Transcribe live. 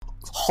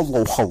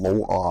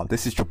Hello.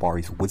 This is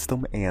Jabari's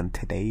Wisdom, and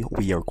today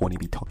we are going to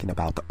be talking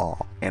about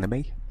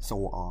anime.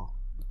 So,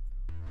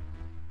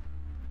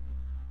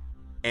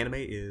 anime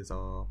is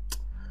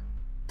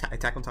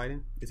Attack on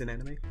Titan is an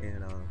anime,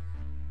 and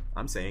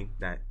I'm saying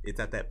that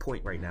it's at that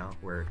point right now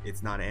where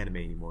it's not an anime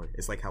anymore.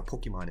 It's like how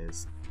Pokemon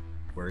is,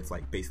 where it's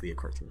like basically a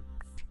cartoon.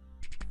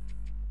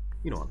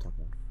 You know what I'm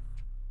talking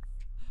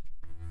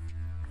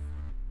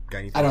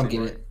about? I don't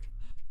get it.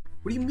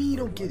 What do you mean you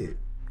don't get it?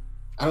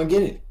 I don't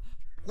get it.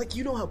 Like,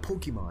 you know how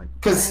Pokemon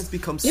has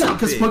become so yeah,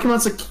 because big.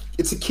 Pokemon's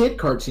it's a kid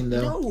cartoon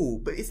though. No,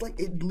 but it's like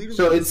it literally.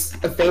 So it's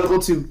available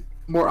to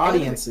more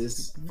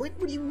audiences. What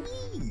do you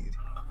mean?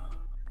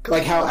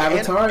 Like how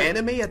Avatar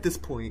anime at this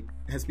point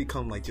has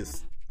become like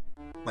just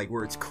like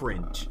where it's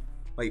cringe.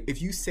 Like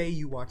if you say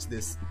you watch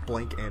this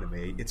blank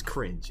anime, it's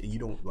cringe, and you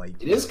don't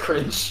like. It is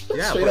cringe.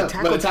 Yeah, but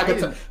Attack on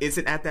Titan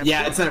isn't at that. Yeah,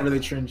 point. It's not really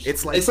cringe.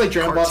 It's like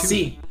Dragon Ball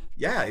Z.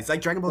 Yeah, it's like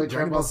Dragon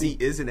Ball Z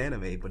is an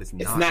anime, but it's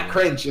not. It's not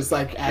cringe. It's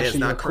like actually it's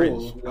not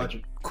cool. Cringe.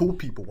 Like, cool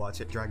people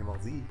watch it. Dragon Ball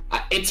Z.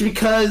 It's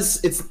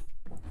because it's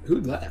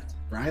who left?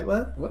 Brian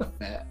left. What a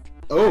fat.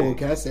 Oh,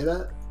 can I say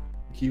that?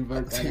 Can you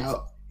vote that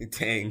out?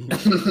 Dang.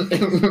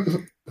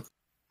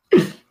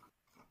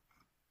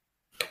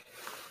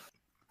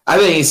 I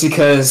think it's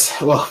because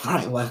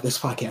Brian left. This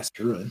podcast is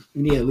ruined.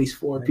 We need at least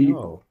 4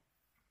 people.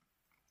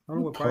 I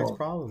don't know what Brian's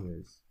problem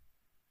is.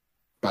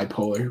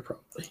 Bipolar,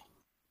 probably.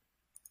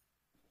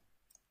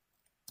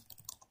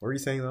 What are you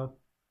saying though?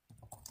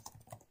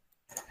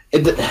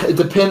 It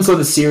depends on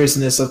the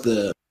seriousness of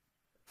the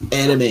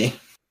anime.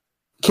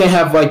 Can't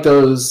have like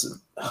those.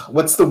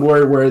 What's the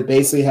word where it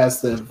basically has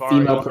the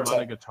female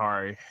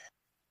Monogatari.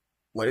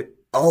 What?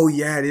 Oh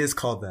yeah, it is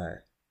called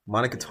that.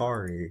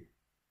 Monogatari.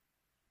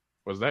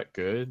 Was that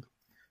good?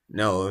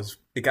 No,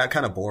 it got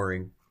kind of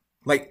boring.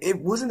 Like it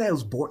wasn't that it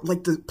was boring.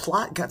 Like the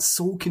plot got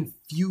so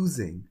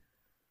confusing.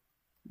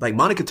 Like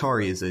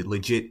Monogatari is a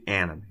legit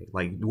anime,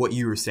 like what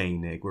you were saying,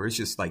 Nick, where it's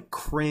just like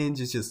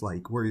cringe. It's just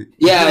like where it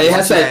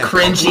has that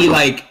cringy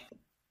like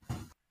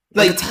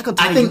Attack on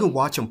Titan. You can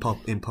watch them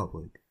in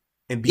public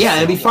and be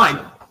it'd be fine.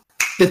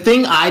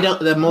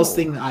 The most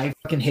thing I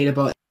fucking hate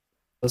about it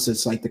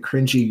is like the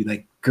cringy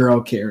like girl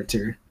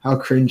character, how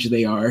cringe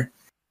they are.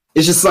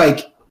 It's just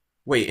like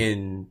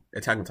in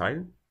Attack on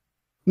Titan.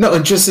 No,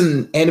 and just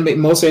in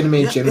anime, most anime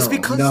in general. It's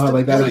because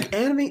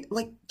anime,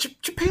 like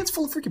Japan's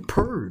full of freaking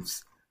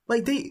pervs.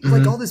 Like they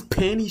like all this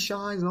panty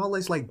shines and all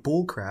this like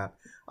bull crap.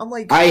 I'm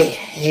like, I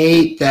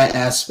hate that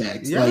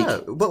aspect. Yeah,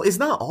 well, it's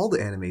not all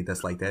the anime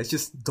that's like that. It's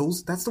just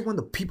those. That's the one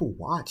that people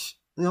watch.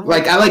 I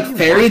like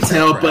Fairy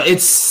Tail, but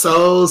it's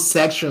so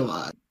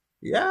sexualized.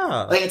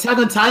 Yeah, like Attack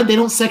on Titan, they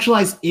don't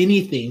sexualize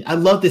anything. I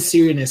love the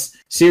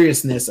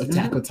seriousness of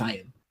Attack on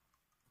Titan.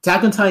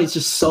 Attack on Titan is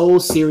just so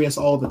serious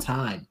all the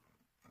time.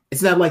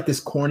 It's not like this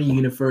corny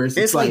universe.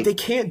 It's like they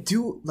can't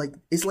do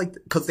it's like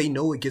because they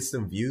know it gets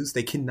them views.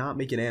 They cannot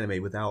make an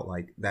anime without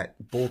like that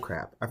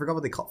bullcrap. I forgot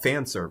what they call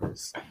fan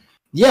service.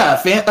 Yeah,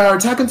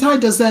 Attack on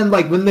Titan does that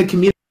like when the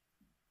community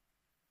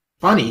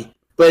funny,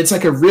 but it's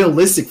like a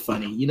realistic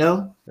funny, you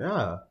know?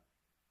 Yeah,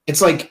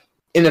 it's like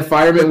an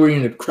environment where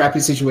you're in a crappy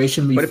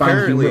situation. But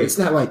find humor. It's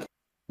not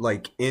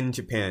like in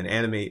Japan,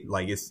 anime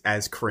like it's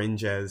as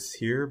cringe as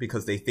here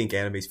because they think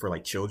anime's for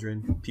like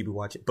children. People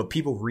watch it, but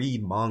people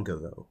read manga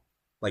though.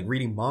 Like,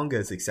 reading manga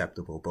is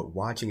acceptable, but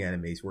watching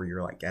animes where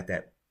you're, like, at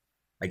that,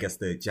 I guess,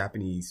 the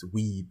Japanese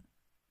weeb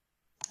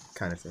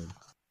kind of thing.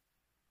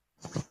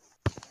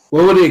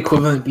 What would the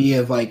equivalent be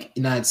of, like,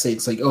 United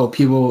States? Like,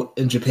 people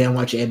in Japan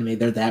watch anime,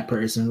 they're that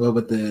person. What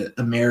would the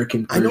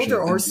American version I know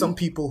there are some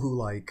people who,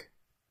 like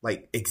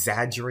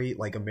exaggerate,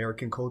 like,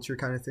 American culture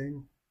kind of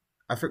thing.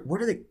 I forget,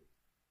 what are they?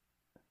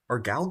 Are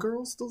gal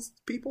girls those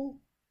people?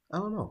 I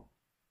don't know.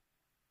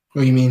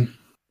 What do you mean?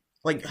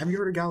 Like, have you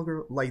heard of gal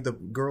girl? Like the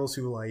girls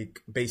who like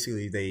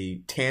basically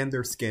they tan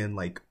their skin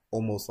like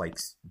almost like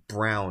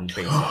brown,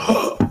 basically. And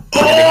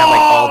they have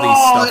like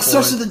all these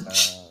stuff.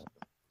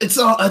 It's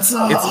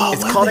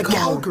called a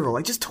gal girl.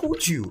 I just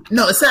told you.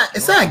 No, it's not.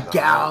 It's not a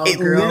gal. It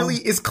literally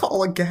is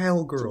called a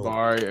gal girl.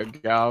 Sorry, a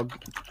gal.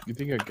 You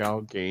think a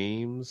gal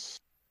games?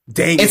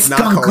 Dang, it's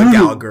not called a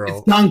gal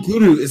girl.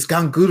 It's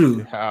Ganguru.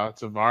 Yeah,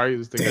 Tavari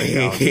is thinking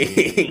a gal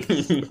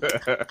game.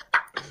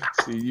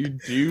 See, you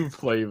do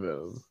play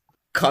those.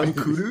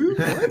 Kankuru?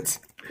 What?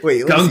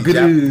 Wait,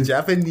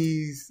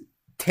 Japanese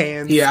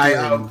tan skin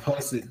I'll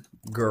post it.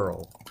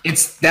 Girl.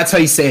 That's how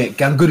you say it.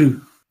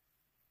 Ganguru.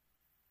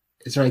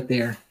 It's right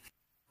there.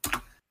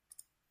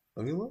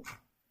 Let me look.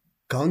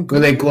 Ganguru.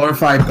 Where they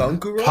glorify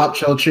Ganguru? pop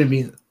culture.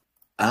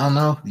 I don't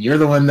know. You're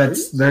the one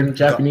that's learning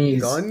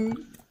Japanese.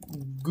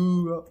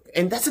 Ganguru.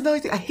 And that's another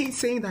thing. I hate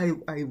saying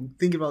that I'm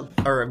thinking about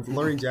or I'm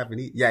learning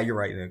Japanese. Yeah, you're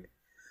right, Nick.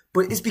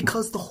 But it's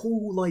because the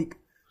whole like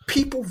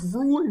people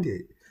ruined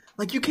it.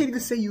 Like, you can't even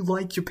say you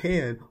like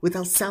Japan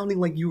without sounding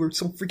like you were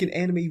some freaking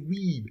anime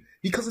weeb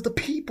because of the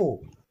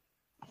people.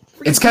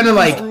 It's kind of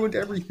like ruined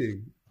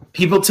everything.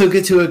 People took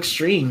it to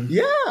extreme.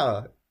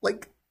 Yeah,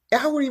 like I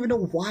don't even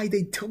know why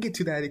they took it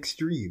to that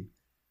extreme.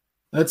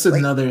 That's Like,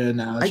 another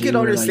analogy. I could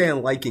where, like,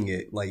 understand liking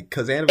it, like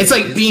because anime. it's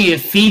like being a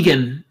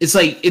vegan. It's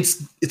like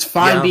it's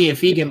fine Yeah. being a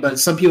vegan, but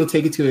some people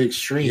take it to an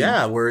extreme.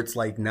 yeah, where it's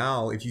like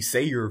now if you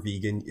say you're a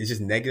vegan, it's just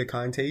negative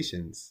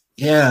connotations.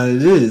 Yeah,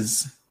 it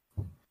is.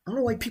 I don't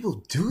know why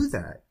people do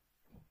that.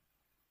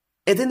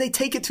 And then they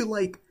take it to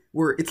like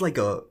where it's like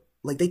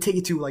they take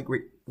it to like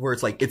where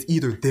it's like it's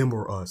either them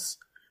or us.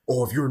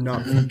 Oh, if you're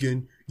not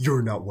vegan,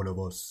 you're not one of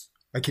us.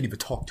 I can't even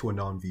talk to a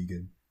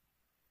non-vegan.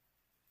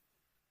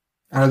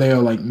 Or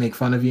they'll like make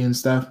fun of you and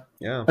stuff.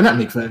 Yeah. Or not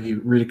make fun of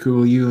you,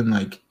 ridicule you and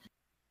like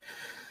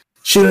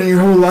shit on your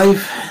whole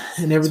life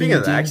and everything. Speaking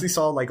of that, you I do. actually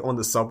saw like on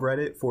the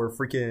subreddit for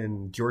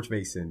freaking George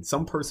Mason,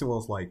 some person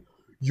was like,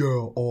 yeah,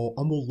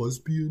 I'm a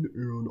lesbian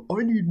and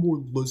I need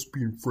more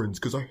lesbian friends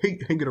because I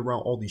hate hanging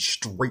around all these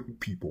straight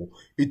people.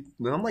 And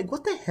I'm like,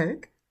 what the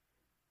heck?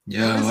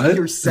 Yeah, How does what?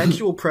 your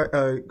sexual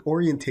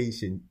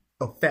orientation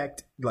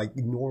affect like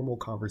normal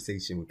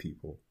conversation with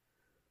people?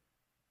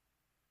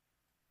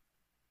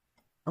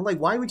 I'm like,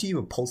 why would you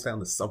even post that on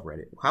the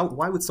subreddit?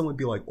 Why would someone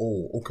be like,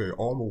 oh, okay,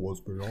 I'm a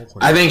lesbian.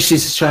 I think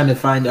she's just trying to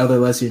find other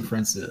lesbian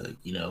friends to,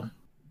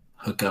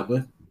 hook up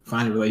with,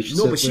 find a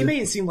relationship. No, but she with.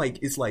 made it seem like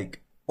it's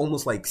like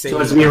almost like saying,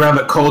 So it's be around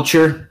the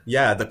culture.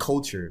 yeah, the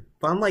culture.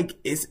 But I'm like,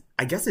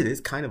 I guess it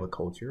is kind of a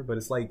culture, but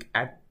it's like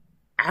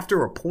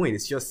after a point,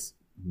 it's just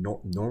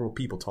normal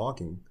people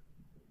talking.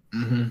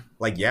 Mm-hmm.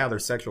 Like, yeah, their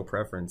sexual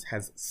preference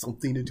has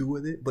something to do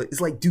with it, but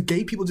it's like, do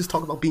gay people just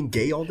talk about being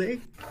gay all day?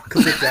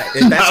 Because if that's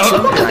true,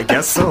 then I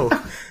guess so.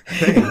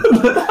 Dang.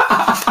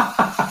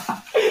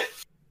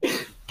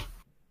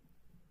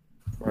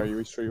 Are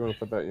you sure you want to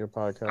put that in your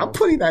podcast? I'm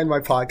putting that in my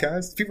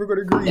podcast. People are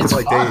going to agree. It's It's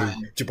like, fine.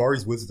 dang,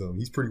 Jabari's wisdom.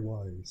 He's pretty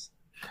wise.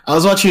 I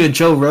was watching a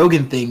Joe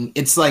Rogan thing.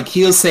 It's like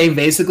he was saying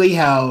basically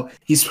how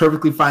he's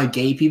perfectly fine with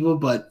gay people,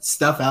 but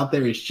stuff out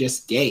there is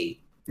just gay.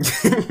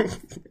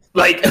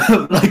 Like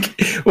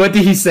what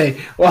did he say?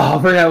 Well,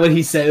 I forgot what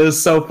he said. It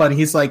was so funny.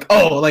 He's like,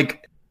 oh,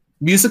 like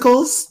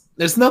musicals?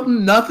 There's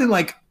nothing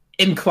like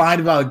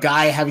inclined about a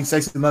guy having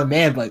sex with another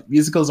man, but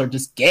musicals are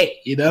just gay,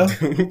 you know?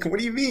 What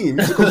do you mean?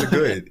 Musicals are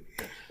good.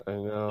 I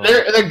know.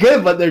 They're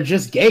good, but they're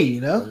just gay,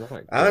 you know?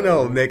 I don't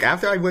know, Nick.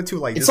 After I went to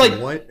like It's this like-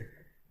 one,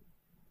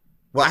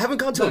 well, I haven't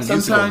gone to a Look,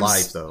 musical sometimes-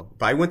 live though,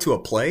 but I went to a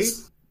play.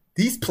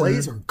 These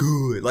plays are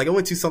good. Like I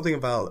went to something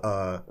about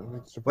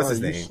what's his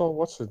name? You saw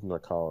what's his name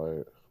call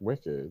it?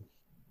 Wicked.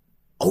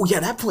 Oh yeah,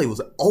 that play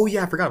was. Oh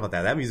yeah, I forgot about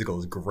that. That musical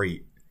was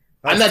great.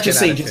 That I'm was not just 10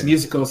 saying out of just 10.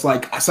 musicals.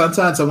 Like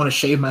sometimes I want to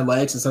shave my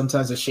legs, and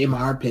sometimes I shave my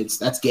armpits.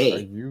 That's Are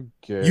gay. you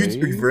gay?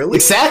 You really?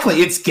 Exactly,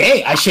 it's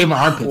gay. I shave my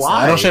armpits.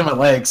 Why? I don't shave my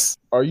legs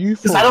Are you?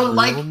 'Cause For I don't real,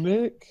 like-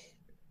 Nick.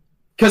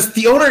 because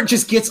deodorant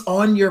just gets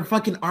on your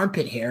fucking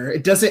armpit hair.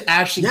 It doesn't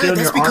actually Yeah, get on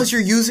that's your because armpit.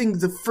 you're using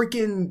the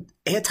freaking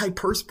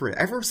antiperspirant.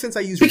 Ever since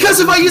I used Because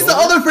if I use the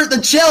deodorant- other for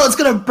the gel, it's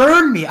gonna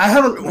burn me. I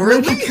have a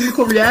allergic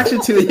chemical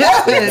reaction to it.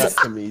 Yes,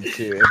 That to me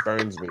too. It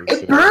burns me. it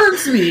too.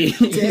 burns me.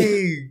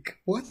 dang,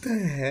 what the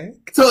heck?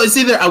 So it's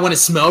either I want to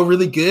smell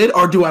really good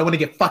or do I want to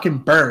get fucking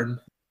burned.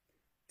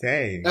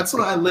 Dang, That's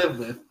what I live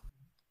with.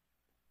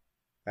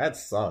 that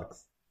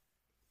sucks.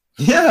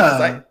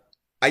 Yeah.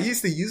 I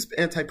used to use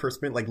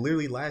antiperspirant like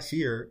literally last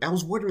year. I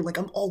was wondering, like,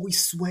 I'm always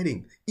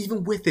sweating,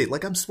 even with it.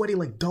 Like, I'm sweating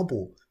like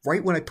double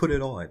right when I put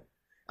it on.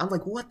 I'm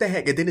like, what the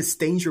heck? And then it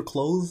stains your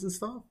clothes and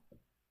stuff.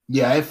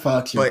 Yeah, it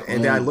fucks you.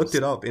 And then I looked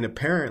it up, and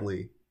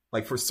apparently,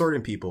 like for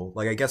certain people,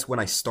 like I guess when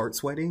I start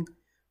sweating,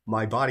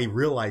 my body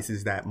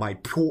realizes that my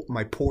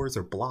pores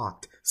are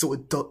blocked, so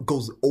it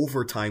goes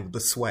overtime with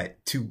the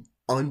sweat to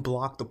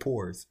unblock the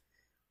pores.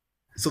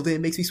 So then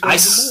it makes me sweat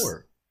even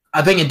more.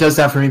 I think it does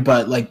that for me,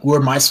 but like where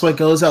my sweat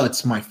goes out,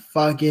 it's my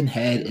fucking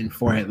head and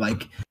forehead.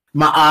 Like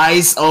my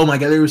eyes, oh my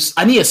god,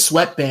 I need a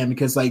sweatband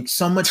because like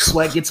so much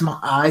sweat gets in my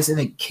eyes and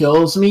it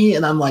kills me,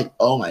 and I'm like,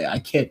 oh my, I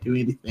can't do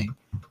anything.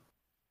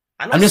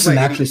 I'm just a sweat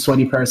naturally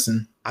sweaty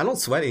person. I don't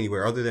sweat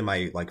anywhere other than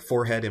my like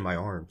forehead and my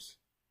arms.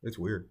 It's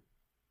weird.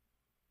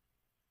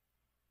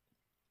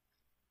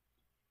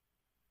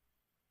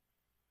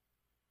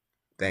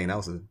 Dang, that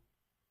was a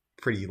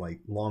pretty like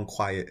long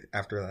quiet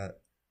after that.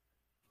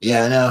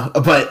 Yeah, I know,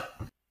 but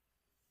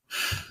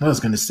what I was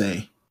gonna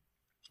say,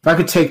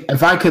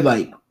 if I could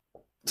like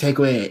take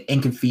away an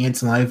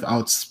inconvenience in life, I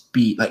would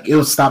speed like it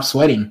would stop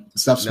sweating,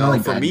 stop No,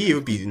 smelling. for bad. me it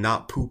would be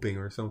not pooping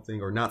or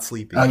something, or not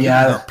sleeping. Oh,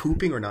 yeah. Not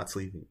pooping or not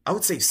sleeping. I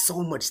would save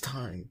so much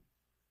time.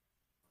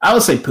 I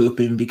would say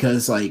pooping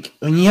because like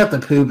when you have to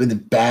poop in a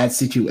bad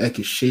situation, like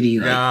a shitty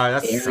like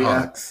That area,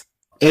 sucks.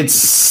 it's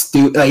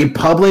stupid. Like in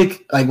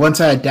public, like once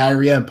I had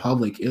diarrhea in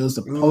public, it was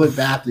the public Oof.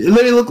 bathroom. It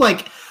literally looked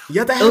like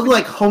Yeah, that it looked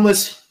like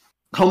homeless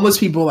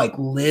people like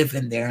live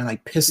in there and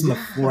like piss on the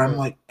floor. I'm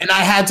like, and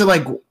I had to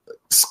like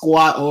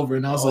squat over,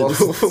 and I was like,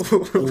 this is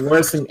the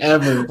worst thing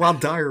ever. While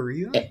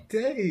diarrhea?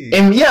 Dang.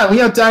 And yeah, when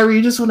you have diarrhea,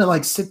 you just want to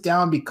like sit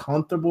down, be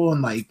comfortable,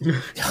 and like.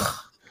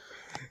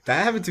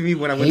 That happened to me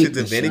when I went to Hate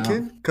this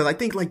Dominican, because I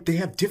think like they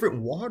have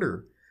different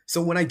water. So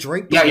when I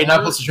drank the Yeah, you're not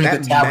water, supposed to drink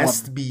that the tap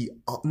messed me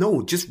up.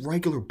 No, just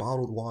regular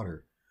bottled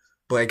water.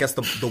 But I guess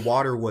the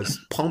water was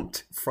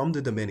pumped from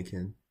the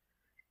Dominican,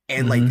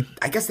 and like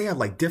I guess they have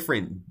like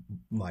different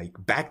like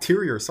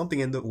bacteria or something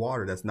in the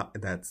water that's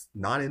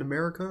not in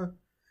America,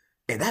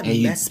 and that And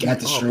you messed me got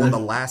the up on shrimp. the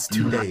last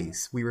 2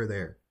 days we were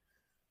there.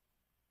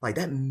 Like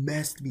that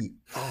messed me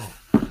up.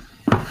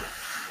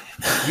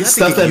 You have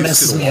Stuff to get that used to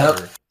messes the me up.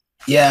 water.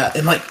 Yeah,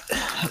 and like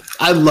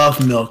I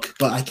love milk,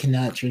 but I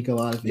cannot drink a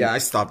lot of it. Yeah, I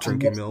stopped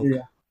drinking milk.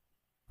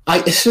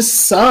 It's just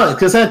sucked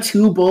because I had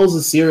 2 bowls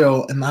of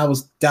cereal and I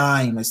was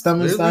dying. My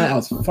stomach was Really? dying. I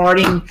was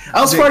farting.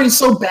 I was farting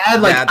so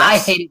bad, like Yeah, I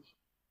that's- hated it.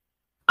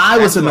 I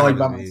was that's what annoyed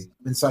by happened to me.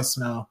 my sense of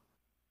smell.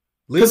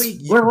 Literally,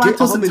 we're you get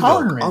lactose almond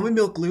intolerant. milk. Almond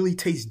milk literally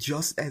tastes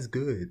just as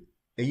good,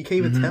 and you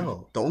can't even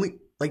tell. The only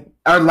like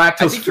Or I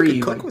lactose think free. you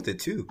can cook like, with it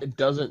too. It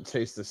doesn't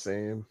taste the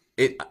same.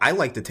 I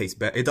like the taste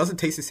better. It doesn't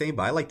taste the same,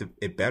 but I like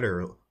it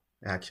better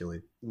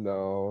actually.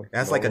 No,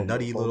 That's like a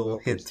nutty whole little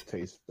milk hint.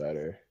 Tastes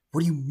better.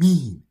 What do you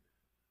mean?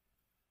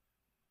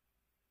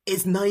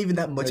 It's not even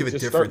that much of a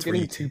just difference. Start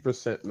Where getting you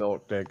 2%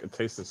 milk, Dick. It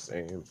tastes the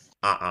same.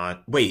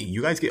 Wait,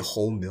 you guys get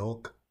whole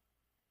milk?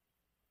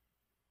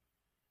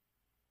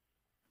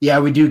 yeah,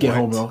 we do get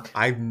whole What? milk.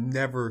 I've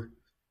never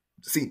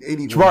seen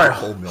anyone Jabbar, get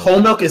whole milk. whole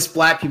milk is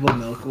black people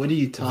milk. What are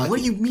you talking? What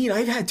do you mean?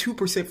 I've had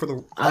 2% for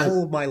the I-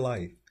 whole of my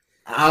life.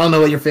 I don't know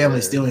what your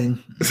family's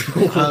doing. I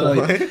don't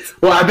know. What?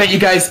 Well, I bet you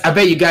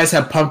guys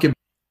have pumpkin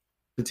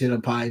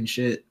potato pie and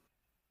shit.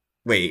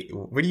 Wait,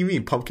 what do you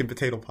mean pumpkin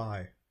potato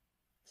pie?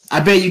 I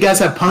bet you guys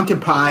have pumpkin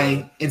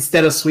pie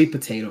instead of sweet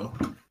potato.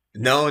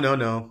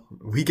 No.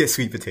 We get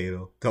sweet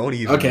potato. Don't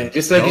even. Okay,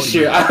 just making Don't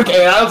sure. even.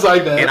 Okay, I was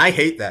like that. And I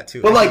hate that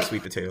too. But I hate like-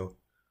 sweet potato.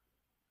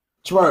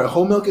 Jabbar,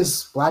 whole milk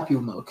is black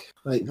people milk.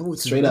 Like, No,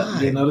 it's straight not.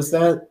 up. You notice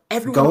that?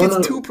 Everyone Going gets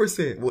on-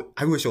 2%.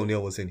 I wish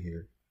O'Neal was in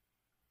here.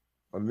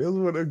 Emil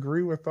would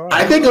agree with that.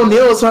 I think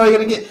O'Neal is probably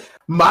gonna get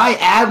my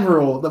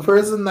admiral, the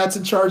person that's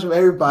in charge of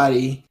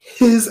everybody.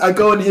 I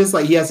go in his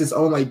like he has his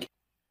own like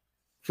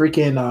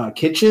freaking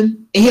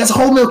kitchen, and he has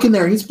whole milk in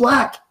there. He's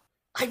black.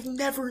 I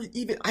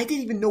didn't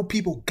even know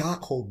people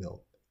got whole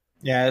milk.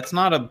 Yeah, it's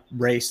not a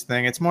race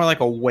thing. It's more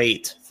like a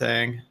weight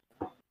thing.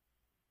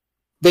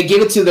 They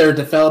give it to their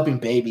developing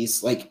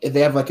babies. Like if they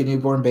have like a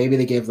newborn baby,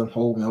 they give them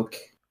whole milk.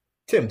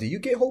 Tim, do you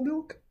get whole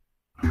milk?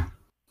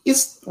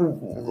 It's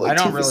I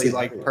don't really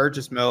like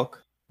purchase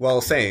milk.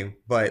 Well, same,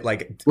 but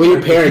like, Well, your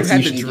if parents you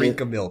had to usually drink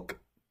get- a milk.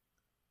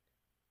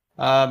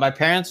 My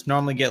parents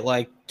normally get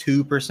like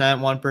 2%,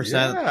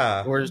 1%,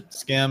 Yeah. or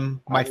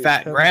skim. How My do fat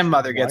you tell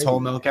grandmother she's gets white? whole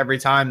milk every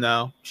time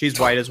though. She's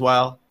white as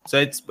well. So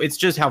it's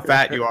just how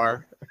fat you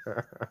are.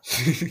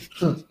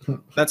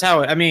 That's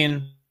how I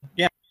mean,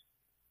 yeah.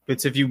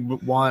 It's if you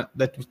want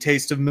the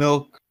taste of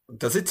milk.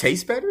 Does it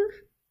taste better?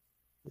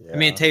 Yeah. I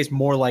mean, it tastes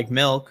more like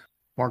milk,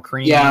 more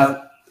creamy.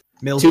 Yeah,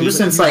 milk.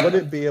 2%'s You like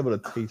wouldn't be able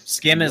to taste.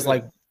 Skim you is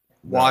like wouldn't-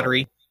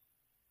 watery.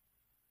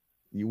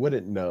 You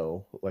wouldn't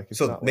know. Like it's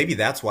So not maybe like,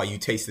 that's why you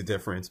taste the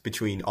difference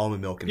between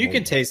almond milk and You whole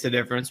can milk. taste the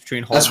difference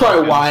between whole that's milk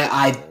probably and- why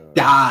I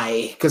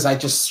die because I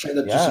just straight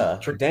up Yeah.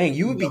 just drink, Dang,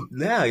 you would be.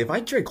 Yeah, if I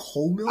drink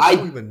whole milk, I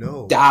don't even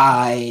know.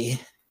 die.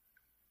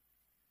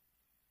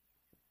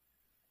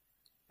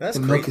 That's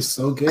The crazy. milk is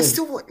so good. I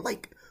still want,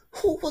 like,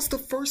 who was the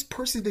first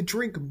person to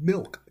drink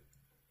milk?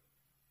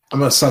 I'm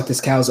gonna suck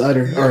this cow's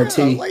udder or a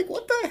tea. Like,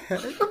 what the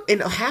heck?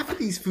 And half of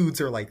these foods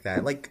are like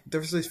that. Like,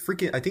 there's this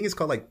freaking, I think it's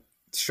called, like,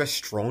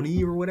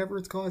 strestroni or whatever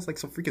it's called. It's like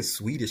some freaking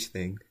Swedish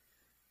thing.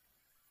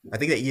 I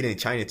think they eat it in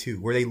China, too,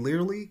 where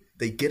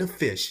they get a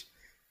fish,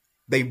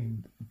 they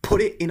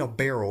put it in a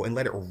barrel and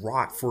let it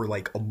rot for,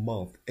 like, a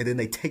month, and then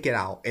they take it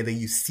out, and then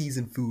you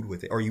season food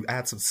with it, or you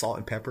add some salt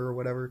and pepper or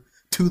whatever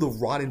to the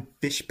rotten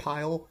fish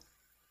pile,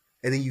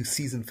 and then you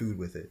season food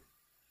with it.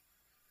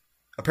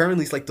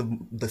 Apparently, it's like the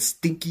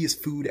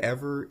stinkiest food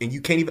ever, and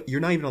you're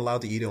not even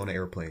allowed to eat it on an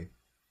airplane.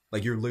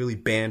 Like, you're literally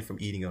banned from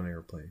eating on an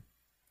airplane.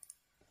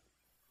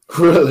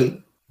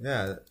 Really?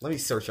 Yeah, let me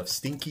search up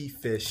stinky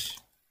fish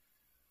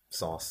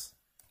sauce.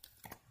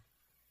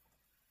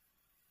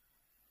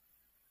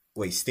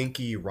 Wait,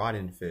 stinky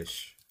rotten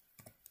fish.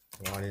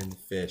 Rotten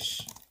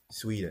fish.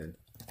 Sweden.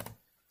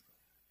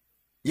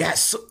 Yeah,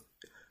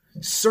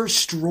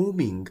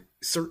 surströmming.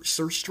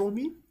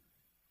 Surströmming?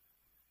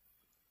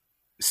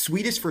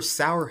 Swedish for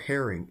sour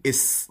herring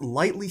is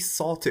slightly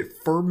salted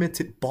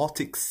fermented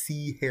Baltic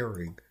Sea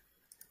herring.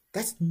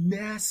 That's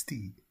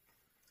nasty.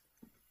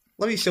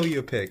 Let me show you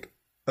a pic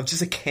of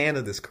just a can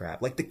of this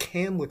crap. Like, the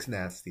can looks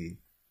nasty.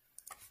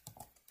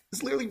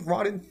 It's literally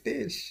rotten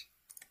fish.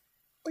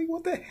 Like,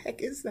 what the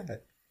heck is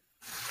that?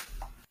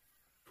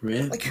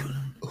 Red. Like,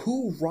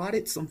 who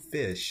rotted some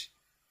fish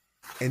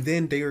and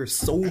then they are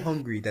so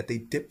hungry that they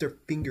dip their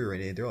finger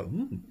in it? They're like,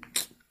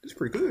 this is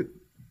pretty good.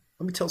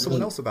 Let me tell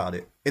someone else about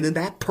it. And then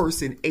that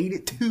person ate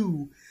it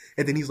too.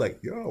 And then he's like,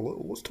 yeah,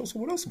 well, let's tell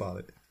someone else about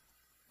it.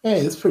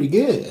 Hey, that's pretty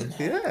good.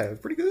 Yeah,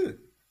 pretty good.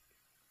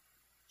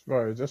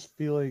 Bro, just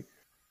be like.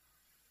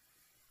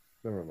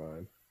 Never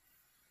mind.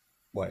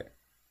 What?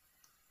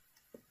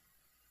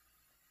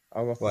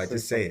 I was about What? to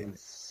Just say it. something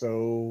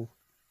so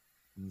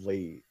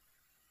late.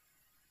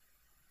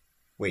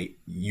 Wait,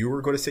 you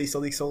were going to say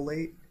something so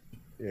late?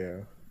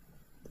 Yeah.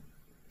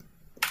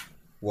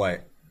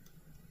 What?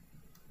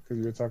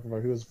 because you were talking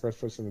about who was the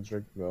first person to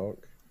drink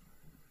milk.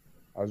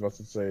 I was about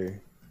to say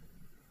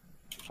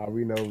how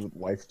we know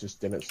life just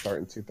didn't start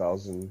in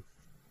 2000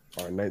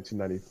 or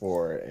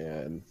 1994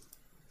 and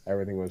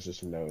everything was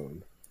just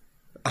known.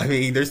 I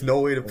mean, there's no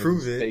way to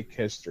prove it. Fake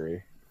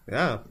history.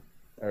 Yeah.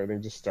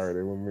 Everything just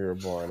started when we were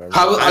born.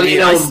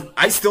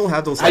 I still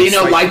have those. How do you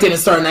know life didn't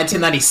start in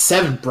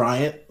 1997,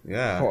 Bryant?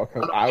 Yeah.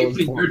 Well, I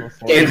was born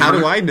before. And how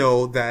do I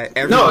know that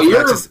No,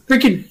 you're a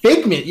freaking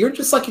figment. You're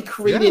just like a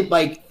created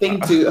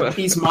thing to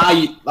appease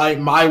my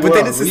world. But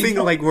then it's this thing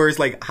like where it's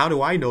like, how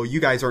do I know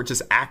you guys aren't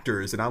just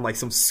actors and I'm like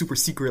some super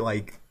secret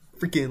like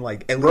freaking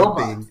like alien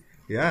thing?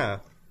 Yeah.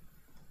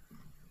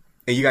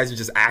 And you guys are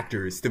just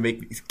actors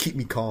to keep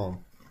me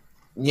calm.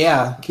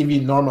 Yeah, keep you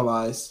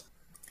normalized.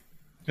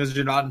 Because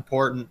you're not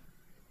important.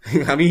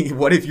 I mean,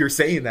 what if you're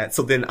saying that?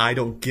 So then I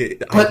don't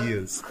get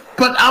ideas.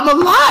 But I'm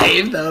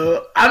alive,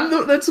 though.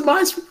 That's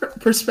my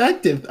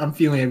perspective. I'm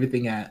feeling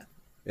everything at.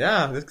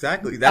 Yeah,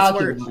 exactly. That's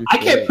where I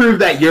can't prove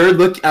that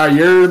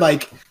you're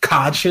like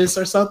conscious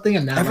or something.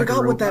 And I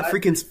forgot what that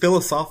freaking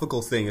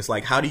philosophical thing is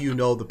like. How do you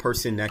know the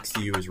person next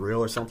to you is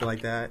real or something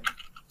like that?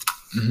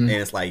 Mm-hmm. And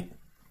it's like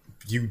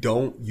you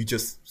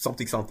just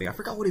something. I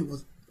forgot what it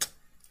was.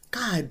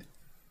 God,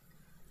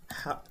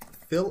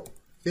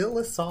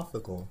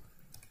 philosophical.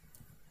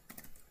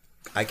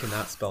 I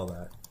cannot spell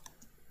that.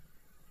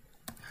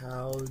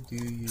 How do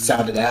you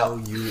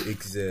know you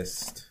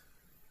exist?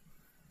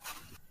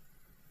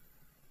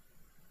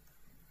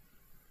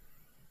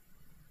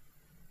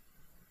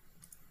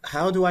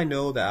 How do I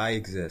know that I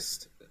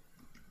exist?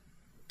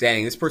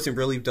 Dang, this person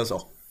really does a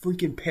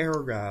freaking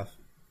paragraph.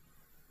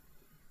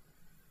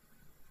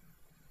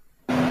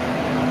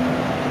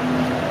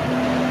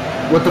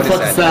 What the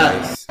fuck is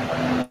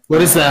that?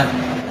 What is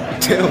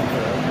that?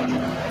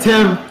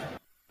 Tim.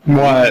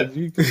 What?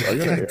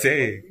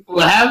 Dang.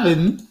 What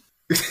happened?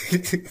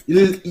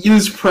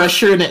 Use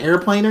pressure in an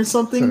airplane or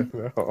something?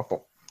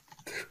 No.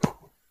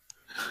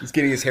 He's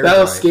getting his hair That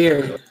was dry.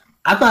 scary.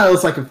 I thought it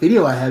was like a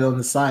video I had on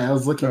the side. I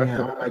was looking at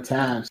all my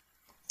tabs.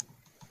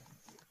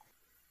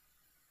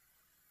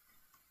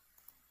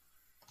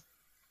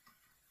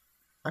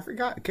 I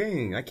forgot.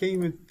 Dang, I can't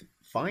even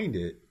find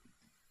it.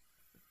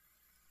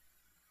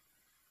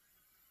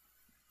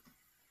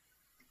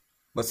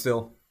 But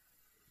still,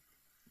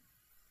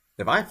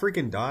 if I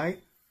freaking die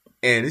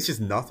and it's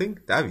just nothing,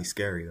 that'd be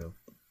scary though.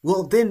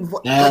 Well, then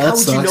what? Yeah, like, how would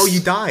sucks. you know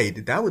you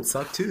died? That would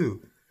suck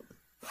too.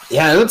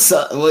 Yeah, it would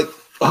suck. Like,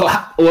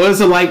 what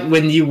was it like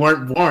when you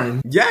weren't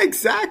born? Yeah,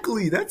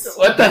 exactly. That's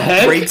What the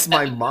heck? breaks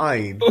my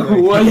mind.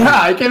 Well,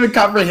 yeah, I can't even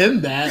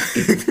comprehend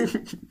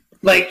that.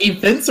 Like,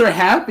 events are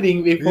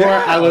happening before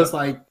I was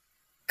like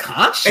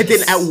conscious. And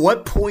then at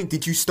what point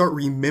did you start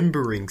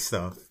remembering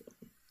stuff?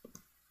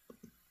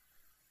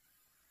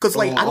 Because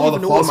like I don't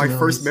even know what my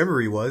first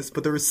memory was,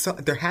 but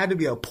there had to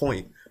be a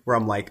point where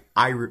I'm like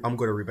I'm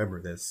going to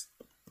remember this.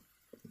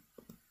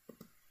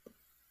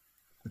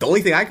 The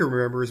only thing I can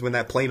remember is when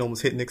that plane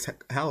almost hit Nick's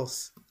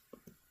house,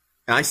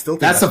 and I still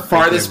think that's the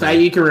farthest back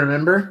you can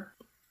remember.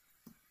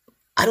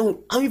 I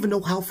don't even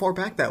know how far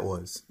back that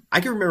was.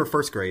 I can remember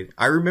first grade.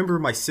 I remember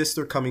my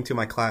sister coming to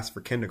my class for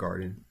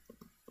kindergarten.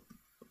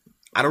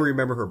 I don't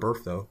remember her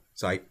birth though,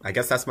 so I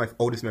guess that's my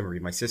oldest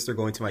memory. My sister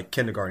going to my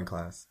kindergarten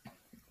class.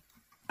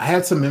 I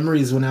had some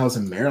memories when I was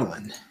in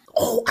Maryland.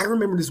 Oh, I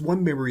remember this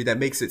one memory that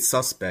makes it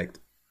suspect.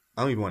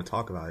 I don't even want to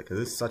talk about it because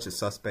it's such a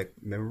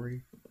suspect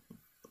memory.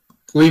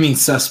 What do you mean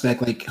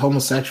suspect? Like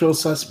homosexual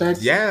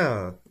suspect?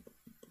 Yeah.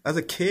 As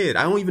a kid,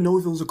 I don't even know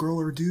if it was a girl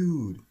or a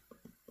dude.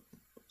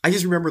 I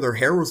just remember their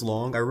hair was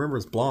long. I remember it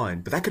was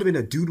blonde, but that could have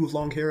been a dude with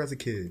long hair as a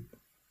kid.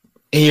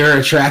 And you're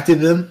attracted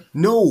to them?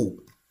 No.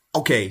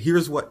 Okay,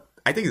 here's what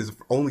I think is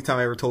the only time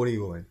I ever told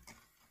anyone.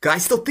 Because I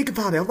still think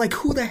about it. I'm like,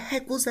 who the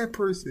heck was that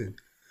person?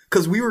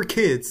 Because we were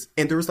kids,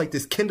 and there was like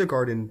this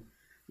kindergarten,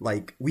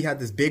 like we had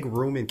this big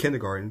room in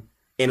kindergarten,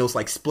 and it was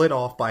like split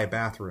off by a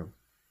bathroom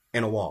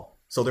and a wall.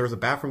 So there was a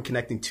bathroom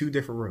connecting two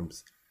different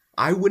rooms.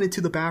 I went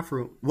into the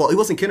bathroom. Well, it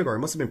wasn't kindergarten.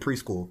 It must have been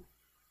preschool.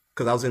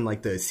 Because I was in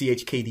like the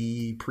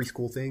CHKD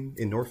preschool thing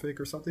in Norfolk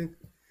or something.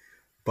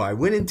 But I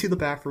went into the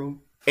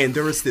bathroom, and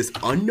there was this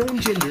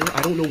unknown gender.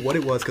 I don't know what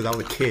it was because I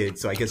was a kid,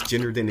 so I guess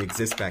gender didn't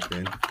exist back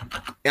then.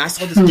 And I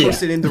saw this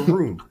person in the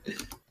room.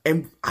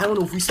 And I don't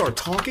know if we started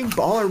talking, but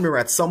all I remember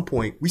at some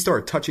point, we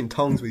started touching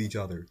tongues with each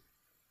other.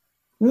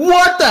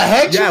 What the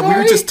heck? Yeah, we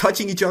were just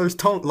touching each other's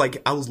tongue. Like,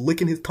 I was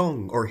licking his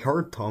tongue, or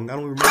her tongue. I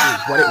don't remember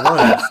what it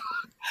was.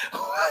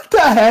 What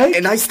the heck?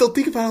 And I still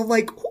think about it, I'm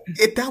like,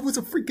 if that was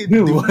a freaking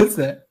Who dude. was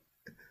that?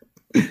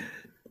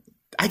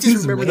 I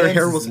just remember their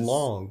hair was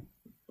long.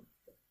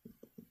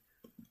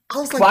 I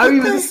was like, why what were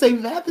you the in the heck?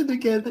 same bathroom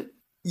together?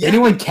 Yeah.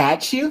 Anyone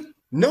catch you?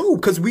 No,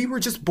 because we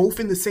were just both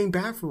in the same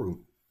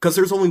bathroom. Because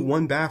there's only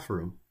one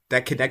bathroom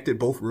that connected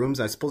both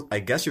rooms. I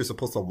guess you're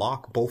supposed to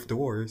lock both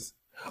doors.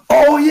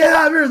 Oh yeah,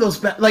 I remember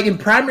those. Like in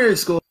primary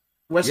school,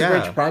 Western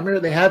Yeah. Ridge Primary,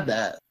 they had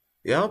that.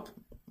 Yep.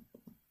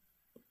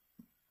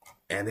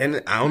 And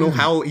then I don't know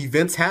how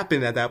events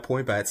happened at that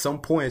point, but at some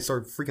point I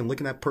started freaking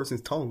licking that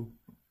person's tongue.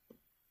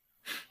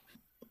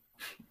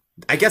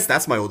 I guess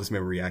that's my oldest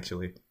memory,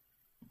 actually.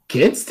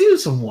 Kids do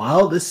some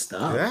wildest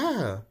stuff.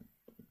 Yeah.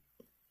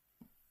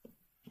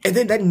 And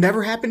then that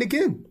never happened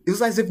again. It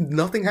was as if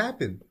nothing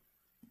happened.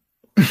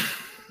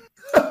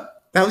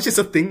 That was just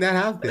a thing that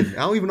happened.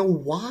 I don't even know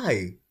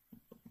why.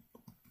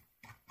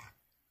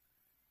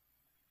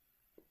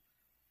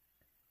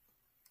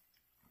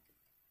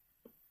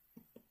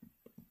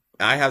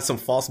 I have some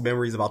false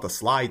memories about the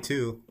slide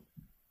too.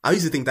 I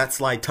used to think that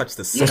slide touched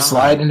the sky. Your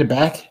slide in the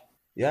back?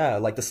 Yeah,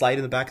 like the slide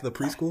in the back of the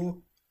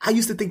preschool. I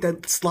used to think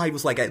that slide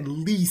was like at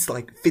least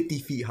like 50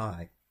 feet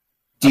high.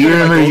 Do you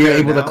remember you were there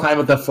able now. to climb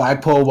up the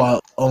flagpole while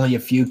only a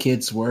few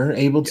kids were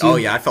able to? Oh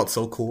yeah, I felt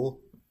so cool.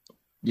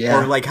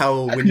 Yeah. Or like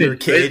how I when you're a couldn't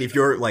do kid,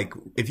 it.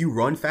 if you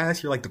run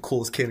fast, you're like the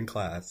coolest kid in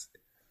class.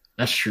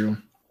 That's true.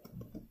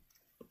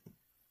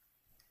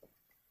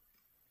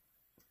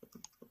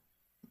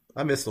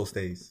 I miss those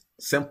days.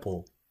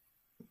 Simple.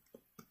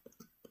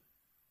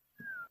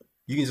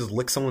 You can just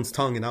lick someone's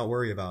tongue and not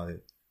worry about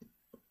it.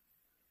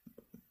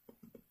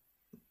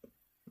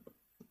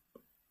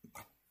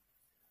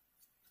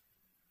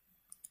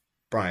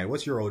 Brian,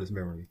 what's your oldest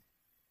memory?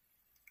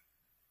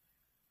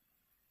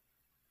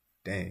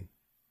 Dang.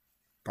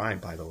 Brian,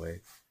 by the way.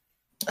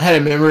 I had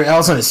a memory. I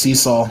was on a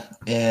seesaw,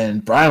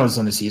 and Brian was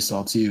on a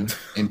seesaw too,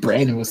 and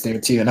Brandon was there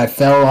too. And I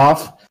fell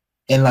off,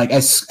 and like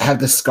have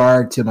the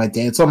scar to my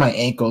day. It's on my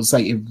ankle. It's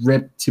like it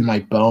ripped to my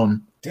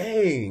bone.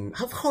 Dang.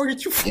 How hard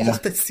did you fall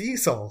off the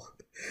seesaw?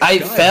 I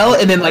God. fell,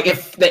 and then like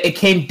it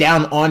came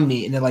down on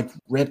me, and it like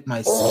ripped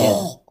my skin.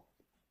 Oh.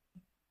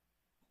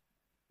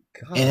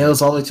 God. And it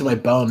was all the way to my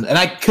bone. And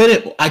I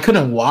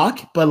couldn't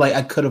walk, but like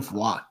I could have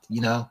walked, you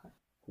know?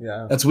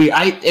 Yeah. That's weird.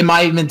 In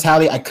my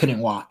mentality, I couldn't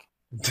walk.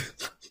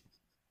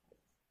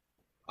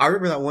 I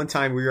remember that one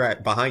time we were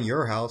behind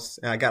your house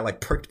and I got like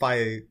pricked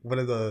by one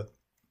of those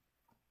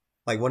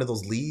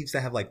leaves that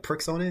have like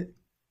pricks on it.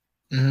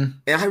 Mm-hmm.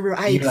 And I remember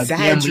I You're like,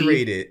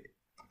 exaggerated.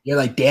 You're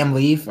like, damn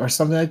leaf or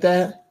something like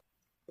that?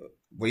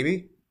 What do you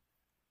mean?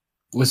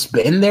 Was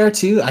Ben there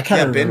too? I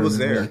kind of Ben was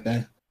there. like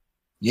that.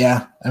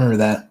 Yeah, I remember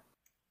that.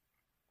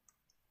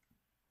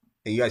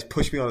 And you guys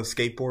pushed me on a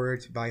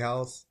skateboard to my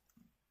house.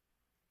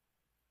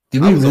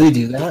 Did we really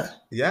do that?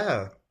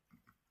 Yeah.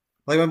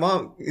 Like my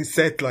mom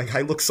said, like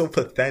I look so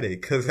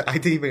pathetic because I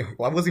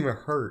wasn't even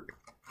hurt.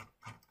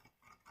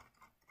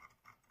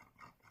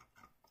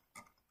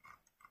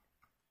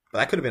 But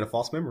that could have been a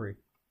false memory.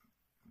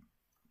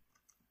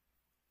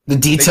 The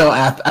detail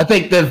after, I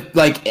think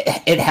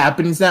it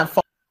happens that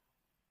false.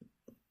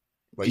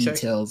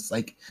 Details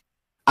like.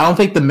 I don't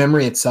think the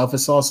memory itself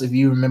is false. If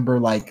you remember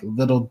like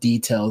little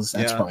details,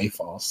 that's probably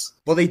false.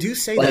 Well, they do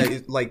say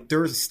that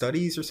there's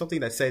studies or something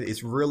that said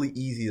it's really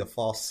easy to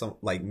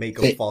make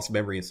a false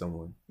memory in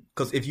someone.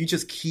 Because if you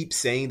just keep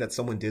saying that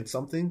someone did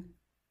something,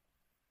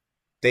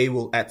 they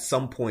will at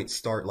some point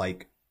start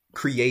like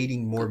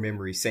creating more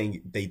memories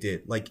saying they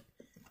did. Like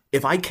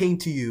if I came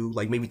to you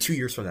like maybe 2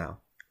 years from now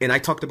and I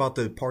talked about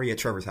the party at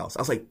Trevor's house,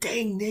 I was like,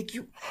 "Dang, Nick,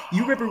 you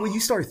remember when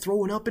you started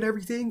throwing up and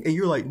everything?" And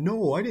you're like,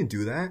 "No, I didn't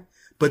do that."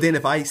 But then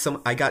if I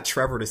got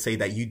Trevor to say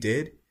that you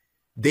did,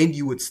 then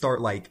you would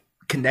start like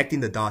connecting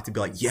the dots and be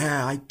like,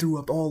 yeah, I threw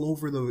up all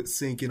over the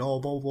sink and all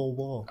blah, blah,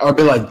 blah. Or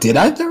be like, did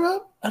I throw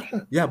up?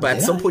 Yeah, but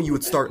at some point you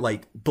would start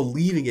like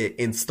believing it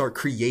and start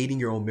creating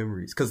your own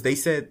memories. Because they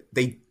said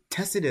they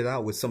tested it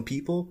out with some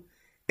people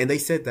and they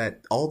said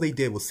that all they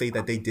did was say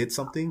that they did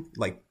something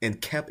like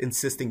and kept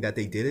insisting that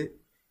they did it.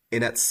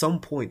 And at some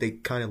point they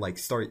kind of like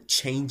started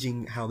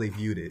changing how they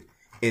viewed it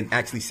and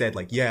actually said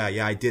like, yeah,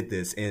 I did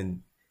this,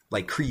 and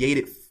like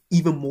created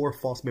even more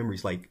false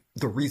memories, like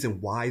the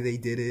reason why they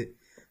did it,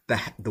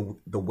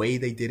 the way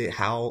they did it,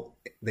 how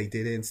they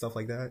did it, and stuff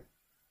like that.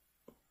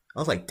 I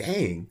was like,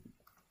 dang,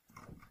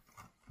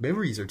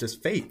 memories are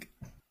just fake.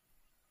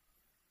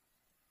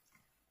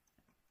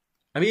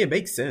 I mean, it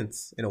makes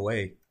sense in a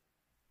way.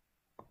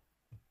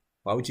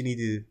 Why would you need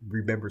to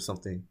remember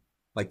something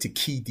like to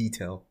key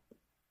detail?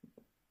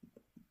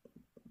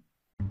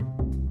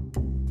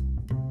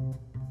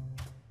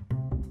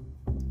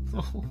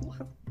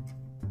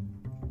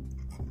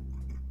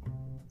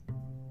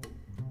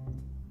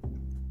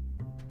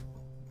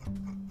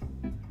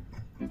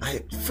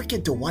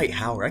 Freaking Dwight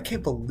Howard. I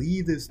can't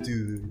believe this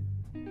dude.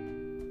 I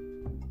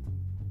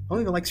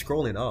don't even like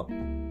scrolling up.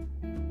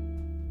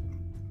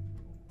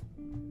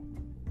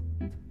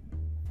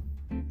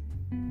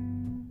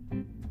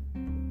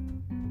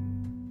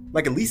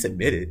 Like, at least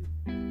admit it.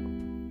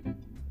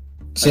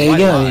 Say like,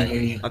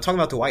 again. I'm talking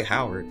about Dwight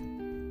Howard.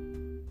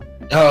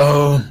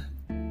 Oh.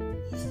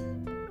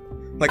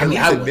 Like, at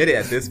least admit it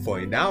at this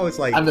point. Now it's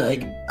like... I'm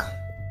like...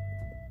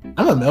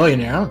 I'm a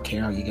millionaire. I don't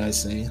care what you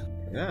guys say.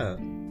 Yeah.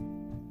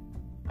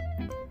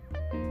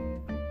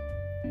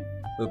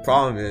 The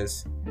problem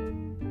is...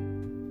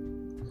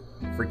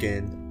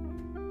 Freaking...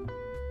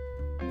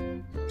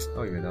 I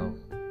don't even know.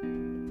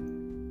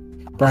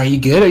 Brian, you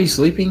good? Are you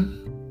sleeping?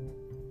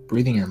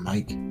 Breathing your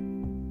mic.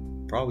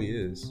 Probably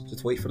is.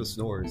 Just wait for the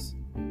snores.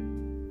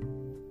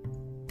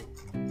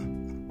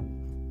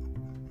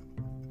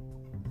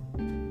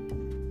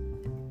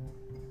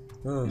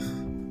 Ugh.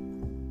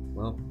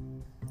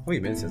 How many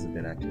minutes has it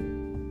been actually?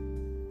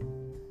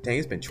 Dang,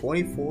 it's been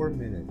 24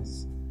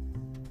 minutes.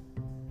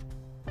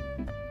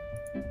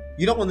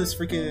 You know, on this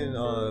freaking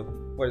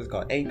what is it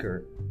called,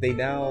 Anchor, they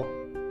now,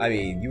 I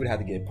mean, you would have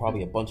to get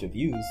probably a bunch of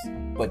views,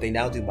 but they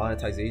now do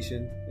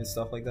monetization and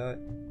stuff like that.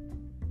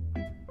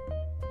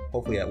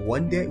 Hopefully, at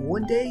one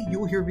day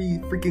you'll hear me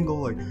freaking go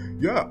like,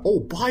 yeah. Oh,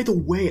 by the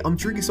way, I'm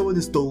drinking some of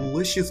this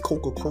delicious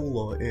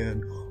Coca-Cola,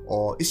 and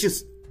it's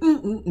just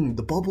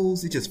the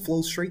bubbles. It just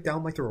flows straight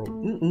down my throat.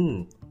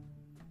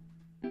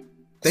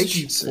 Thank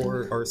you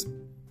for our.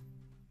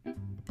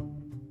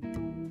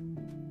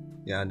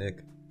 Yeah, Nick.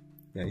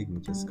 Yeah, you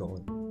can just go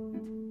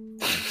and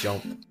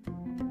jump.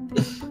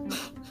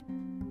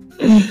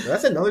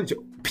 That's another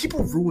joke.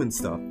 People ruin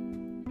stuff.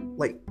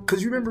 Like,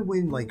 cause you remember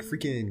when like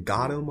freaking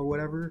Gotham or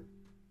whatever?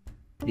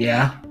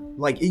 Yeah.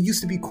 Like, it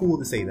used to be cool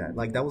to say that.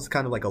 Like, that was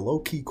kind of like a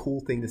low-key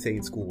cool thing to say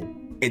in school.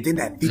 And then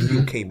that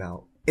video came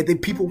out. And then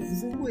people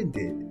ruined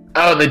it.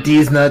 Oh, the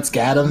D's nuts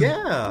got him?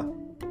 Yeah.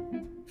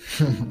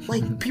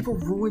 Like, people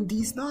ruined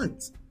these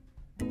nuts.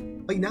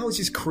 Like, now it's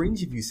just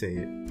cringe if you say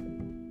it.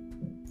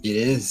 It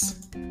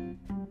is.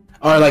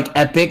 Or like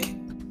Epic.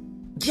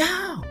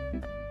 Yeah.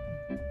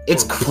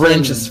 It's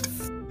cringe as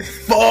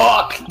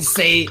fuck to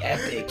say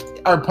Epic.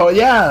 Or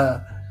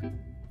yeah.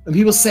 When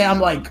people say,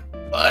 I'm like,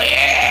 oh,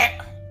 yeah.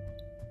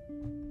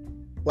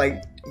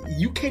 Like,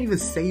 you can't even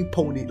say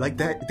pony like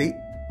that.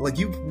 Like,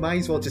 you might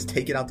as well just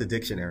take it out the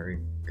dictionary,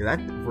 because that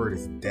word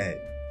is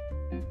dead.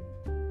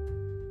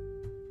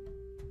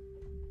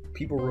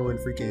 People ruin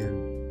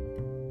freaking.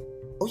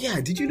 Oh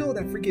yeah, did you know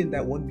that freaking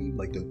that one meme,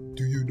 like the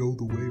 "Do you know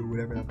the way" or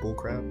whatever, that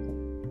bullcrap?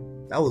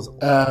 That was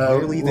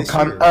literally this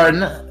year.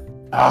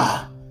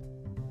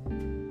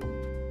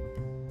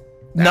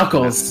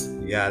 Knuckles.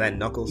 Yeah, that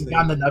Knuckles thing.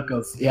 On the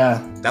Knuckles. Yeah.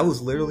 That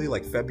was literally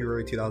like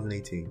February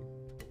 2018.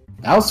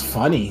 That was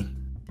funny.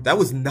 That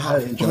was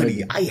not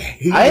funny. I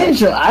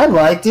hated it. I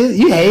liked it.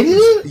 You hated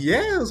it?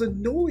 Yeah, it was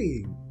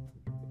annoying.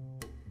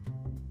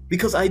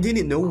 Because I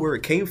didn't know where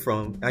it came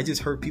from. I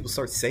just heard people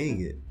start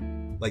saying it.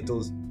 Like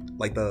those,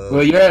 like the...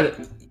 Well, you're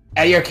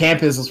at your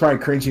campus, it's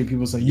probably cringy.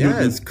 People say,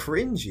 yeah, it's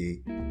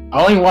cringy.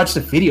 I only watched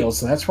the video,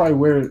 so that's probably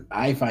where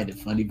I find it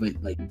funny.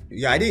 But like,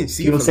 yeah, I didn't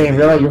see people saying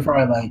real life. You're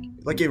probably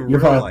like in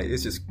real life,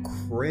 it's just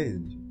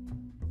cringe.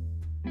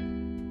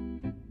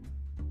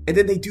 And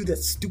then they do that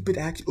stupid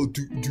action. Oh,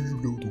 do you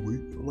know the way?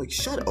 I'm like,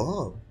 shut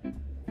up.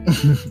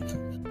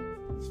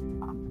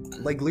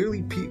 Like,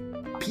 literally,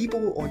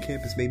 people on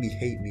campus made me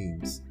hate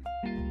memes.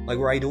 Like,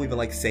 where I don't even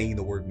like saying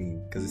the word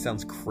meme because it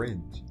sounds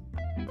cringe.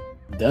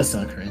 It does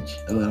sound cringe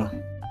a little.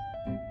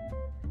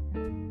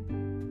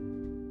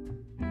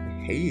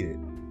 I hate it.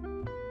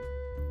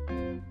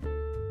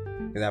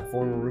 And that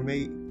former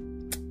roommate,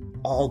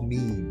 all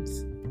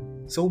memes.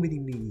 So many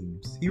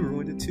memes. He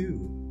ruined it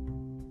too.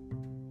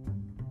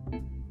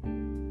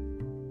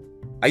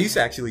 I used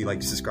to actually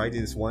like subscribe to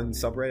this one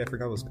subreddit, I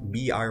forgot it was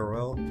Me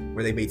IRL,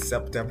 where they made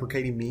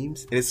self-deprecating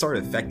memes, and it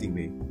started affecting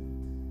me.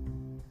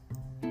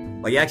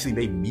 Like, it actually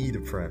made me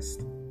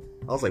depressed.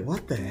 I was like,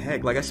 what the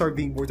heck? Like, I started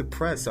being more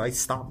depressed, so I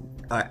stopped.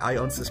 I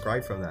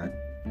unsubscribed from that.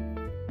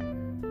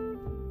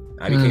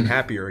 I became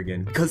happier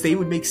again, because they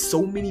would make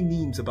so many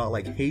memes about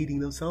like hating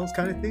themselves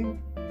kind of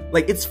thing.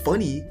 Like, it's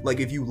funny, like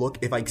if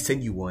I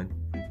send you one,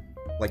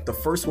 like the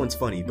first one's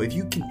funny, but if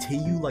you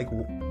continue like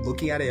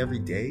looking at it every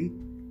day,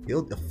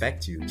 it'll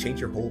affect you, change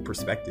your whole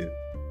perspective.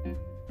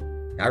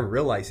 And I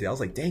realized it. I was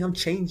like, dang, I'm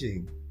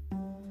changing.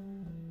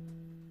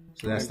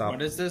 So then I stopped.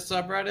 What is this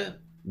subreddit?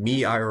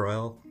 Me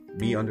IRL.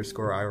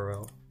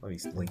 Me_IRL. Let me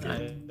link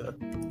it.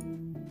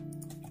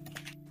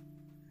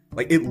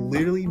 Like, it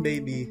literally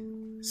made me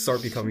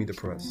start becoming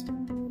depressed.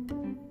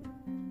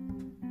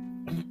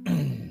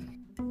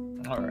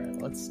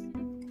 Alright, let's see.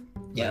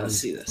 Yeah, let's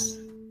see this.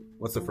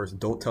 What's the first?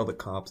 Don't tell the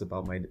cops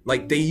about my...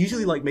 Like, they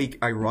usually like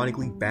make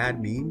ironically bad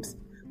memes.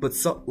 But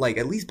so, like,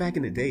 at least back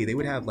in the day, they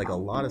would have like a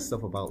lot of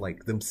stuff about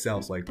like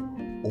themselves, like,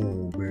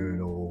 oh man,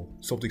 oh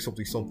something,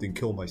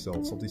 kill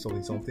myself,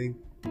 something.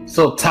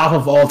 So top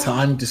of all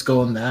time, just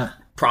go on that.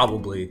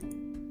 Probably.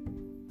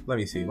 Let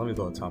me see. Let me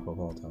go to top of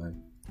all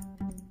time.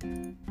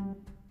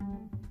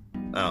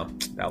 Oh,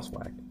 that was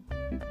whack.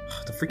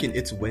 The freaking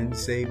It's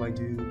Wednesday, my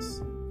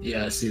dudes.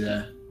 Yeah, I see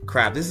that.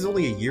 Crap, this is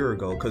only a year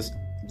ago, because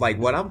like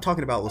what I'm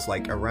talking about was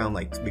like around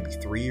like maybe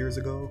 3 years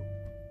ago.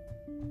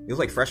 It was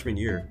like freshman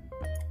year.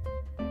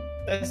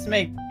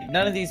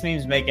 None of these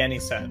memes make any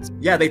sense.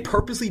 Yeah, they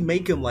purposely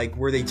make them like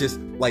where they just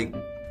like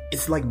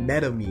it's like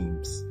meta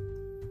memes.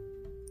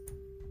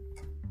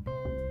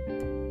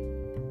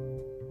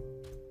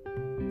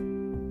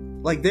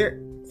 Like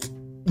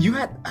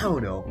I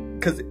don't know,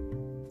 because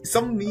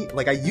some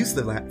like I used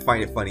to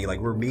find it funny,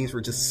 like where memes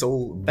were just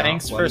so.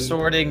 Thanks for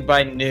sorting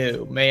by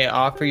new. May I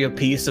offer you a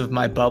piece of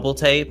my bubble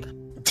tape?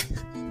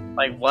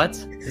 Like what?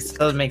 This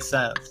doesn't make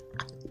sense.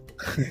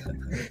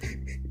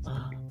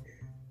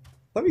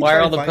 Why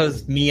are all the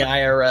posts Me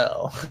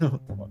IRL?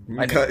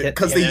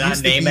 Because they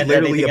used to be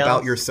literally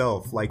about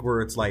yourself, like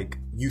where it's like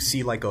you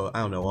see like a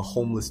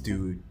homeless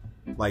dude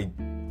like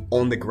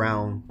on the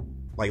ground,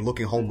 like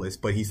looking homeless,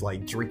 but he's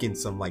like drinking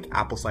some like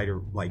apple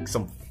cider, like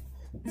some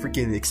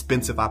freaking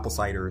expensive apple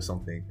cider or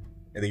something.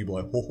 And then you'd be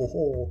like, ho ho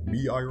ho,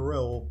 me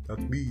IRL,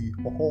 that's me,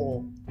 ho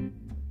ho.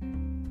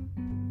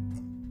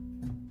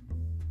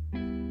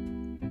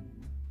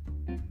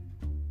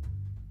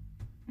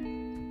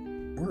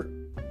 Or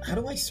how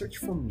do I search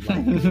from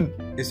like?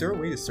 Is there a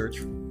way to search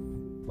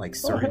like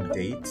certain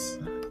dates?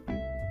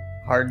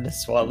 Hard to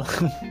swallow.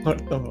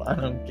 I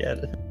don't get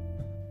it.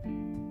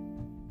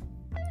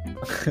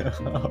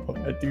 Oh,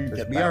 I do Because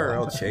get me that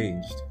IRL one.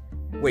 changed.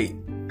 Wait,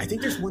 I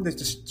think there's one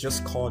that's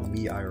just called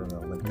me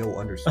IRL, like no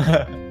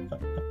underscore.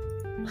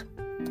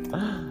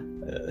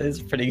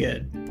 It's pretty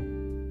good.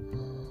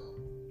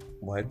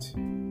 What?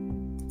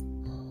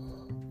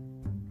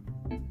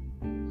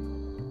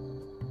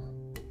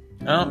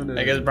 Oh,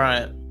 there goes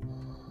Bryant.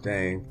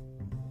 Dang.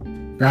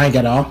 Brian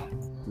got off.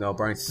 No,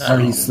 Brian's. Or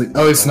he's sleep.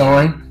 Oh, he's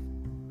snoring.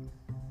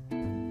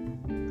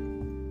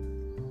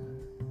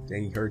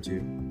 Dang, he heard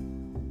you.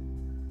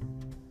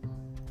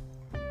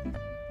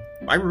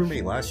 My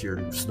roommate last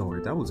year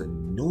snored. That was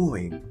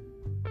annoying.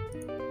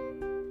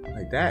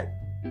 Like that,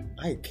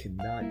 I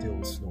cannot deal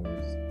with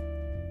snores.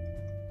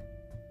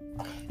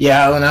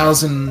 Yeah, when I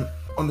was on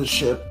the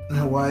ship in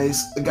Hawaii,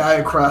 the guy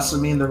across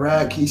from me in the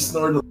rack, he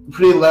snored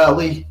pretty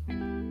loudly.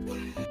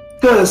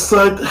 Kinda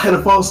sucked. I had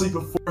to fall asleep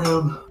before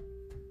him.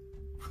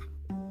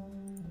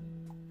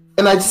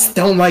 And I just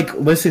don't like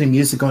listening to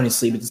music going to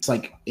sleep. It's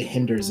like it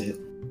hinders it.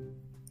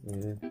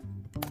 Yeah.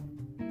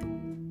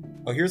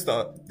 Oh, here's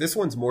this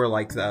one's more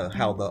like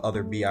how the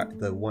other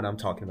the one I'm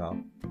talking about.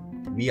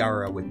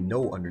 Miara with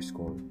no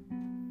underscore.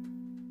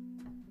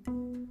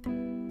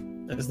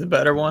 Is the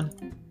better one?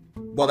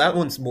 Well, that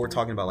one's more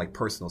talking about like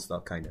personal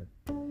stuff, kind of.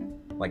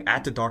 Like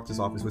at the doctor's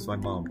office with my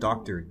mom.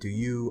 Doctor, do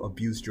you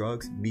abuse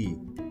drugs? Me.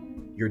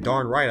 You're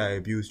darn right I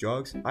abuse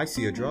drugs. I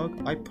see a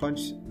drug, I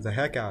punch the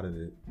heck out of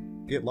it.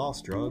 Get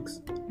lost,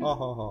 drugs. Ha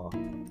ha ha.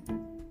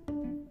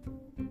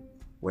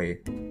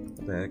 Wait,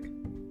 what the heck?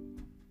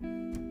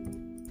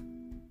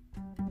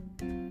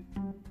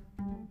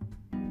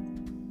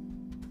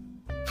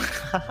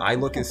 I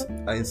look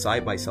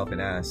inside myself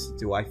and ask,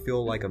 do I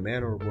feel like a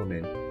man or a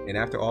woman? And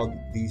after all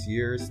these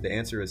years, the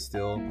answer is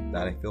still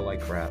that I feel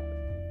like crap.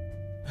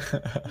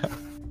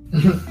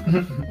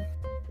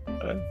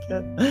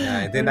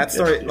 And then that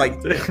started, like,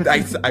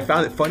 I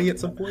found it funny at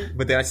some point,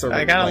 but then I started,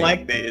 I kind of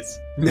like these.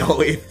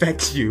 no, it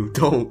affects you,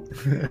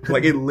 don't.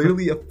 Like, it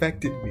literally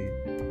affected me.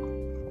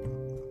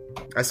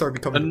 I started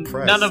becoming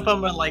depressed. None of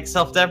them are like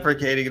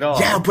self-deprecating at all.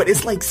 Yeah, but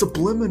it's like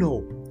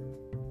subliminal.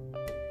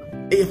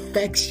 It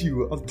affects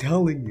you, I'm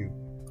telling you.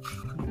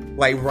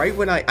 Like, right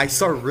when I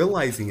started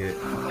realizing it,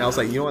 and I was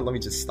like, you know what, let me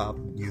just stop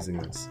using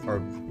this, or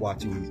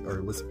watching these,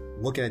 or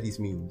looking at these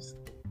memes.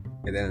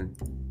 And then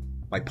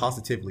my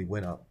positivity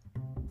went up.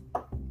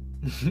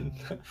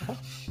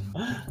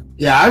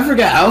 Yeah, I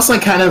forgot. I was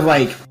like kind of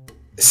like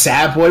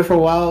sad boy for a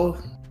while.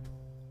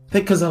 I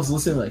think because I was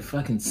listening to like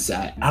fucking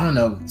sad. I don't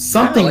know.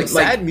 Something Yeah, like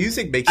sad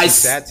music makes you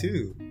sad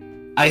too.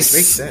 I It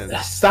makes sense.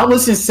 stopped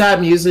listening to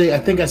sad music. I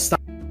think I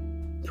stopped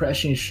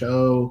depression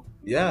show.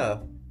 Yeah.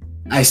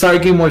 I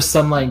started getting more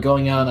sunlight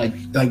going out.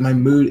 Like my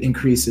mood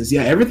increases.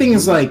 Yeah, everything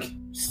is like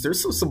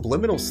There's some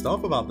subliminal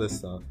stuff about this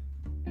stuff.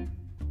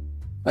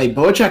 like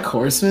BoJack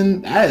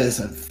Horseman. That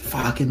is a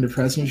fucking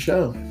depressing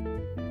show.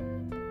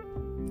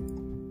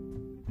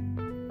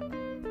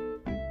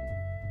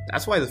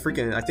 That's why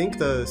I think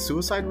the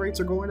suicide rates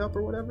are going up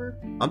or whatever.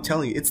 I'm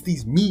telling you, it's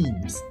these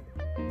memes.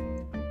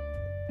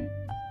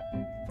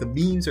 The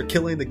memes are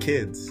killing the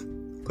kids.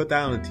 Put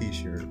that on a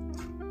t-shirt.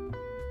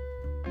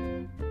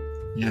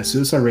 Yeah,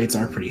 suicide rates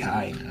are pretty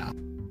high now.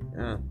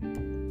 Yeah.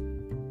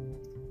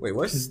 Wait,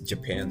 what's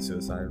Japan's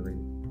suicide rate?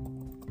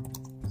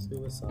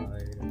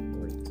 Suicide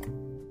rate.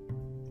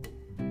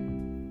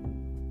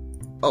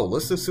 Oh,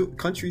 list of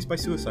countries by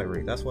suicide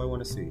rate. That's what I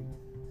want to see.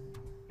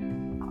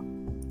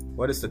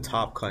 What is the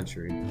top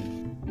country?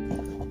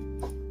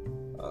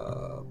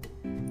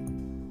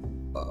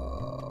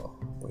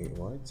 Wait,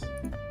 what?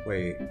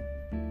 Wait.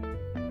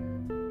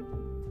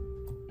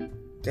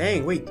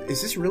 Dang, wait,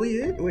 is this really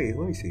it? Wait,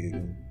 let me see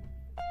again.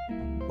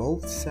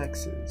 Both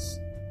sexes.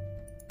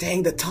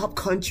 Dang, the top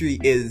country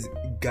is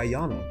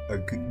Guyana, or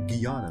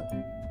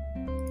Guyana.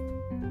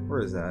 Where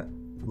is that?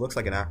 It looks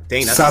like an app.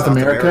 Dang, that's South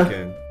America?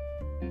 American.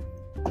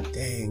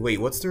 Dang, wait,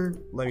 what's their?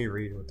 Let me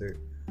read what their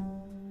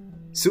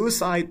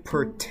suicide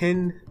per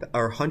 10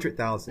 or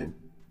 100,000.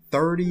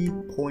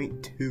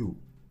 30.2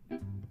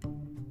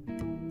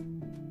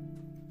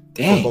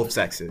 Dang. for both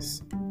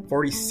sexes.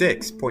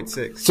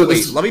 46.6. So wait,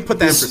 this- let me put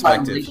that in this is by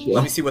perspective. ratio.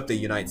 Let me see what the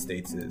United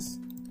States is.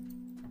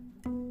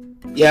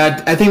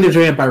 Yeah, I think they're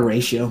doing it by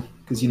ratio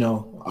because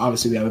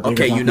obviously we have a bigger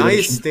Okay, United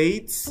population.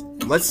 States.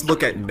 Let's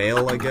look at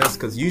male, I guess,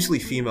 because usually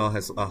female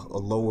has a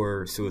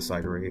lower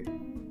suicide rate.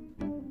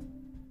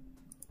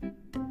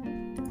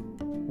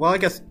 Well, I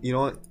guess you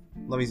know what.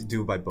 Let me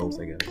do it by both,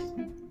 I guess.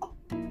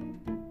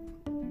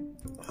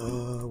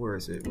 Where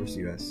is it? Where's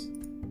US?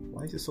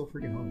 Why is it so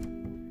freaking hard?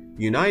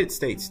 United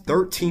States,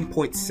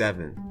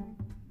 13.7.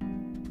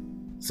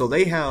 So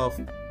they have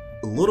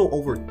a little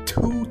over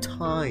 2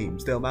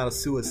 times the amount of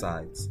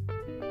suicides.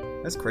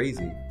 That's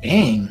crazy.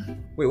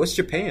 Dang. Wait, what's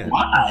Japan?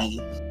 Why?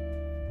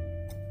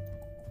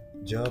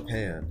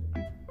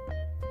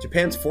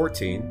 Japan's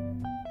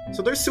 14.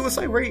 So their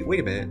suicide rate.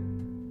 Wait a minute.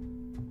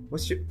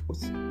 What's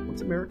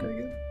America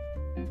again?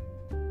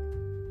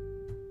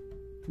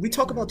 We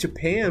talk about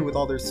Japan with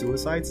all their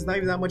suicides. It's not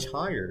even that much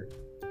higher.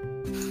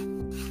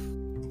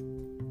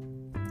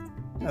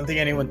 I don't think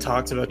anyone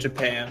talks about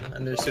Japan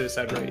and their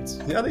suicide rates.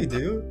 Yeah, they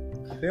do.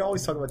 They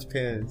always talk about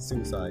Japan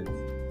suicides.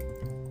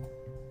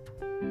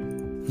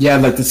 Yeah,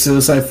 like the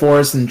suicide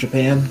forest in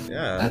Japan.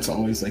 Yeah. That's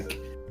always like.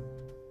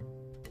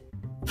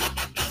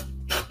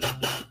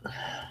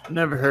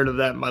 Never heard of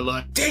that in my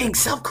life. Dang,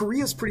 South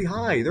Korea's pretty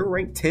high. They're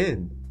ranked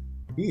 10.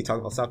 You need to talk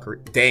about South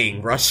Korea.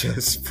 Dang,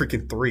 Russia's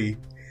freaking 3.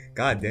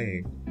 God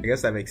dang. I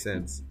guess that makes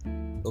sense.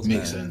 Those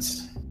Makes bad.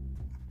 sense.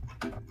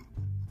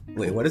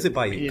 Wait, what is it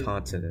by Yeah.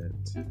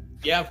 continent?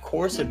 Yeah, of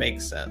course it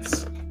makes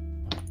sense.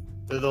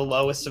 They're the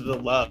lowest of the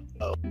low.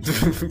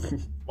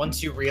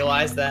 Once you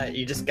realize that,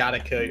 you just gotta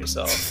kill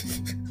yourself.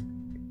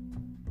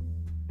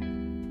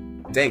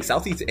 Dang,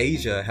 Southeast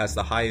Asia has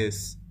the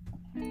highest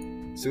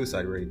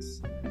suicide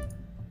rates.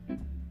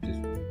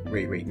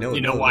 Wait, no.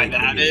 You know no, why wait,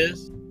 that wait.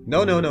 is?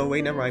 No,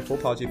 wait, never mind. Full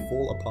apology.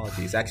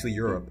 It's actually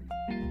Europe.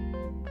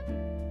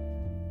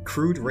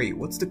 Crude rate.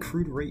 What's the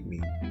crude rate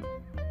mean?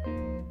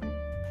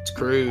 It's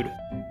crude.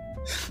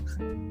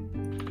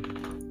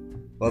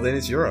 Well, then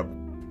it's Europe.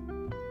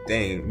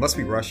 Dang, must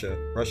be Russia.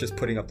 Russia's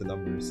putting up the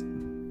numbers.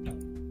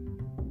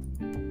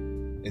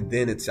 And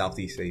then it's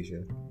Southeast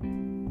Asia.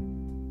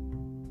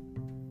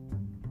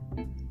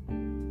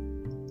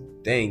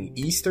 Dang,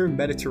 Eastern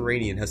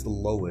Mediterranean has the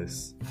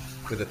lowest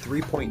with a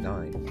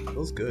 3.9.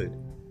 Feels good.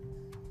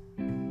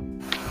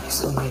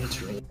 Still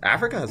Mediterranean.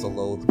 Africa has a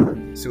low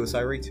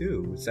suicide rate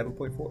too, with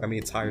 7.4. I mean,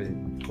 it's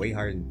way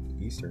higher than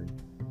Eastern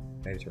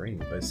Mediterranean,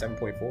 but it's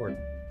 7.4.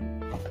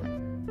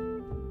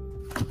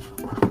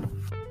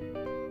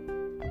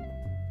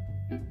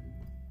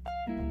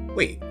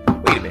 Wait a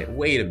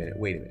minute.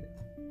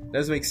 That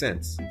doesn't make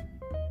sense.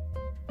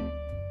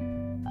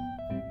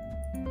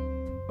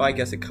 Well, I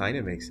guess it kind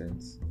of makes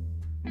sense.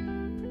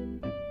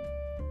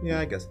 Yeah,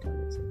 I guess it kind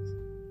of makes sense.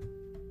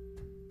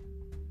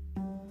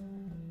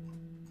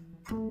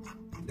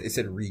 It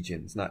said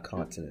regions, not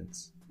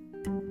continents.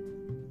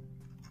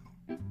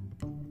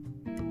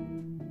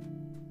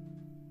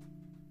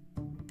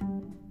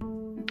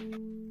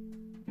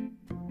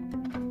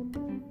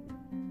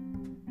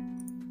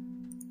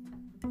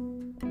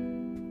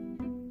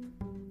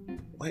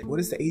 What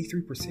does the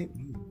 83%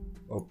 mean?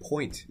 Oh,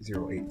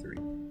 0.083.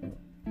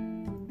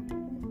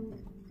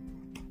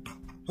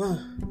 Huh.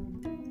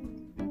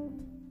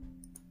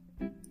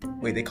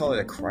 Wait, they call it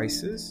a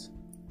crisis?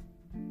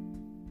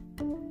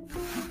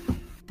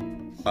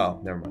 Oh,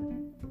 never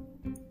mind.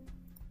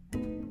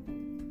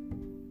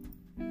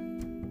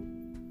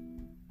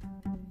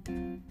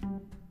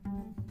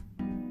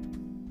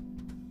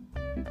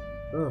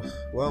 Ugh,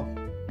 well,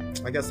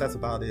 I guess that's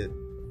about it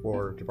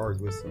for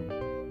Jabari's Wisdom.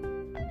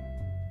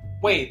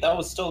 Wait, that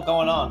was still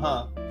going on,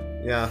 huh?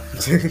 Yeah.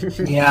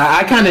 Yeah,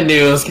 I kind of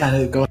knew it was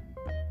kind of going.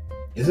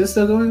 Is it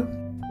still going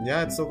on?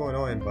 Yeah, it's still going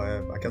on,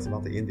 but I guess I'm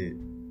about to end it.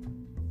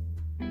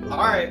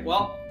 Alright,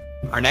 well.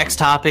 Our next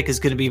topic is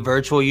going to be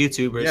virtual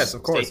YouTubers. Yes,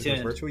 of course. Stay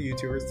tuned. Virtual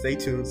YouTubers. Stay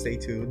tuned.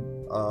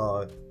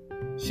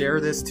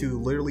 Share this to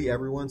literally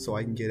everyone so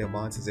I can get a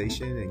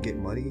monetization and get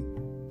money.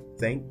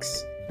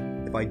 Thanks.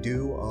 If I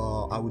do,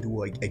 I will do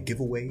like a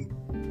giveaway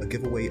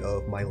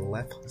of my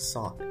left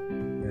sock.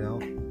 You know,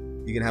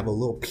 you can have a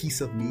little piece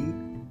of me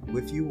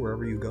with you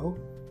wherever you go,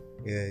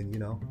 and you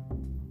know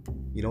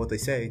what they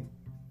say.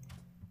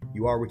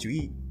 You are what you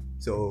eat.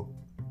 So,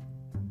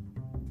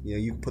 you know,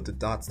 you can put the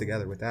dots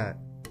together with that.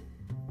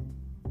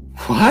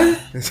 What?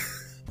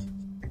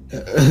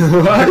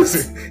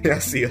 What? Yeah,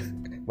 see ya.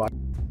 Bye.